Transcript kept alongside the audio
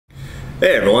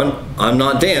Hey everyone, I'm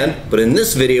not Dan, but in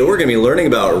this video we're going to be learning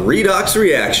about redox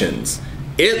reactions.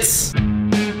 It's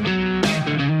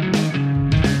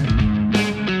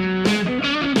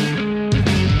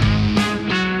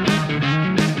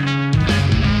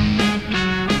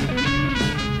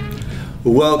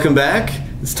welcome back.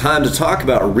 It's time to talk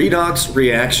about redox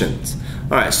reactions.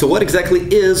 Alright, so what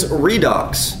exactly is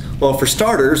redox? Well, for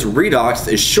starters, redox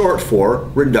is short for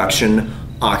reduction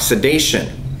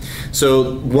oxidation.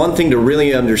 So one thing to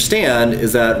really understand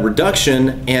is that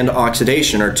reduction and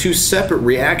oxidation are two separate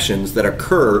reactions that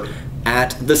occur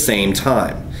at the same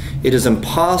time. It is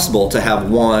impossible to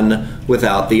have one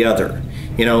without the other.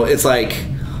 You know, it's like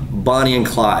Bonnie and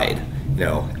Clyde, you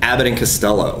know, Abbott and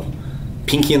Costello,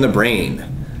 Pinky and the Brain,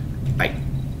 like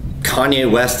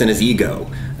Kanye West and his ego.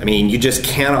 I mean, you just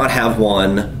cannot have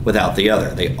one without the other.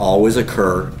 They always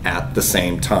occur at the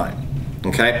same time.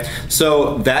 Okay,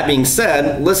 so that being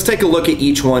said, let's take a look at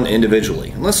each one individually.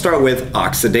 And let's start with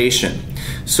oxidation.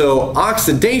 So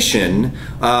oxidation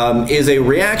is a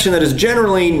reaction that is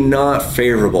generally not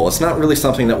favorable. It's not really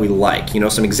something that we like. You know,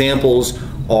 some examples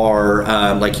are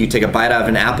like you take a bite out of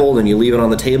an apple and you leave it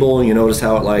on the table and you notice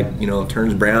how it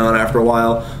turns brown after a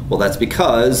while. Well, that's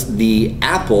because the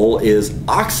apple is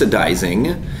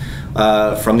oxidizing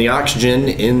from the oxygen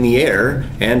in the air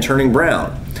and turning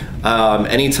brown.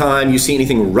 Anytime you see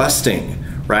anything rusting,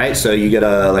 right? So you get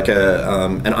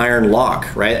an iron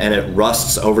lock, right? And it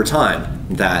rusts over time.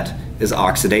 That is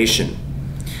oxidation.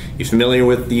 You familiar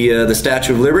with the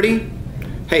Statue of Liberty?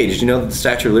 Hey, did you know that the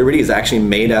Statue of Liberty is actually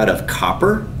made out of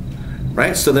copper?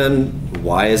 Right? So then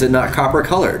why is it not copper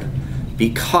colored?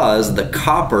 Because the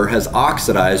copper has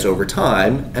oxidized over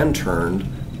time and turned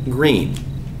green.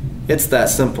 It's that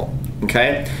simple.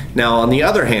 Okay? Now on the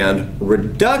other hand,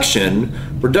 reduction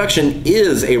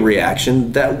is a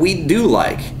reaction that we do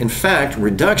like. In fact,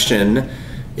 reduction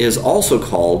is also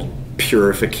called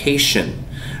purification.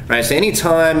 Right? So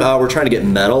anytime we're trying to get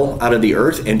metal out of the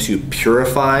earth and to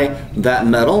purify that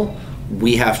metal,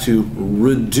 we have to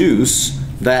reduce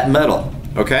that metal.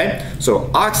 Okay? So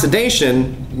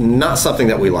oxidation, not something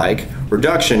that we like.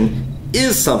 Reduction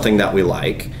is something that we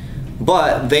like.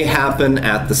 But they happen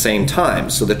at the same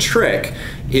time. So the trick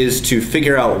is to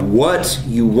figure out what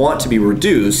you want to be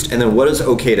reduced and then what is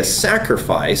okay to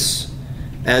sacrifice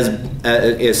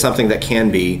as something that can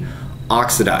be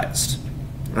oxidized.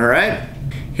 All right?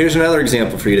 Here's another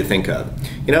example for you to think of.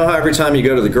 You know how every time you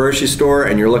go to the grocery store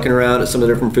and you're looking around at some of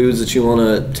the different foods that you want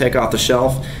to take off the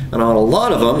shelf, and on a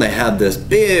lot of them they have this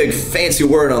big fancy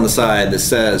word on the side that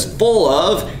says full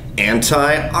of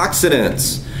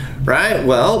antioxidants. Right?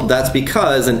 Well, that's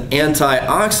because an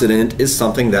antioxidant is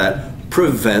something that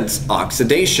prevents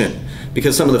oxidation.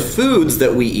 Because some of the foods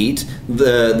that we eat,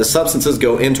 the substances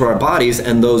go into our bodies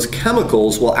and those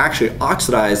chemicals will actually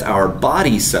oxidize our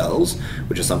body cells,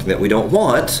 which is something that we don't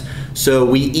want. So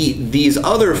we eat these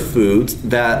other foods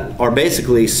that are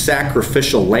basically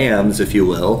sacrificial lambs, if you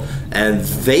will, and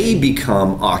they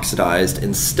become oxidized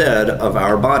instead of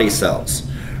our body cells.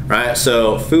 Right?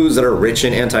 So foods that are rich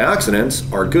in antioxidants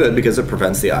are good because it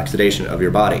prevents the oxidation of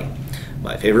your body.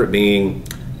 My favorite being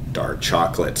dark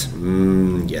chocolate.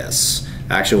 Yes.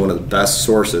 Actually one of the best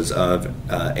sources of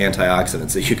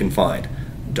antioxidants that you can find.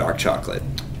 Dark chocolate.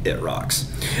 It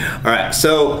rocks. Alright,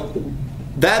 so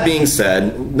that being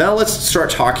said, now let's start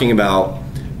talking about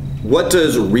what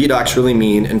does redox really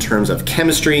mean in terms of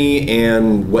chemistry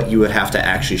and what you would have to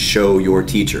actually show your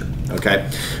teacher. Okay?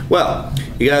 Well,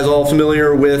 you guys all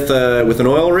familiar with an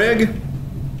oil rig?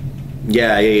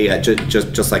 Yeah,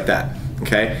 just like that.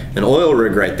 Okay? An oil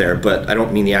rig right there, but I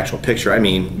don't mean the actual picture, I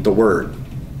mean the word.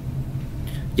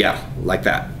 Yeah, like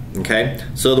that. Okay?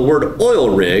 So the word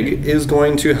oil rig is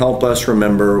going to help us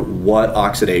remember what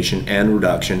oxidation and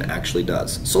reduction actually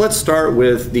does. So let's start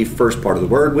with the first part of the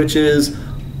word, which is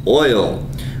oil.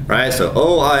 Right? So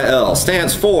OIL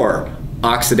stands for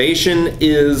oxidation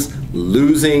is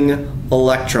losing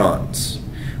electrons,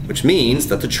 which means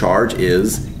that the charge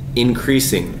is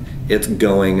increasing. It's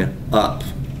going up.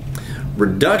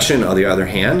 Reduction, on the other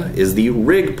hand, is the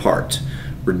rig part.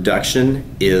 Reduction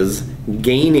is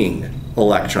gaining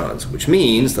electrons, which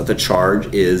means that the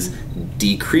charge is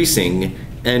decreasing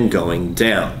and going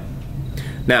down.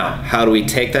 Now, how do we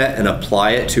take that and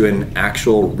apply it to an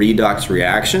actual redox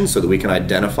reaction so that we can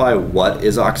identify what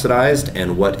is oxidized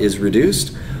and what is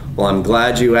reduced? Well, I'm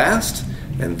glad you asked,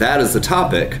 and that is the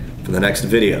topic for the next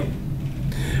video.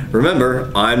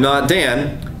 Remember, I'm not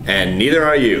Dan, and neither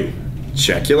are you.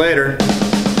 Check you later.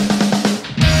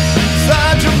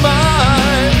 Inside your mind.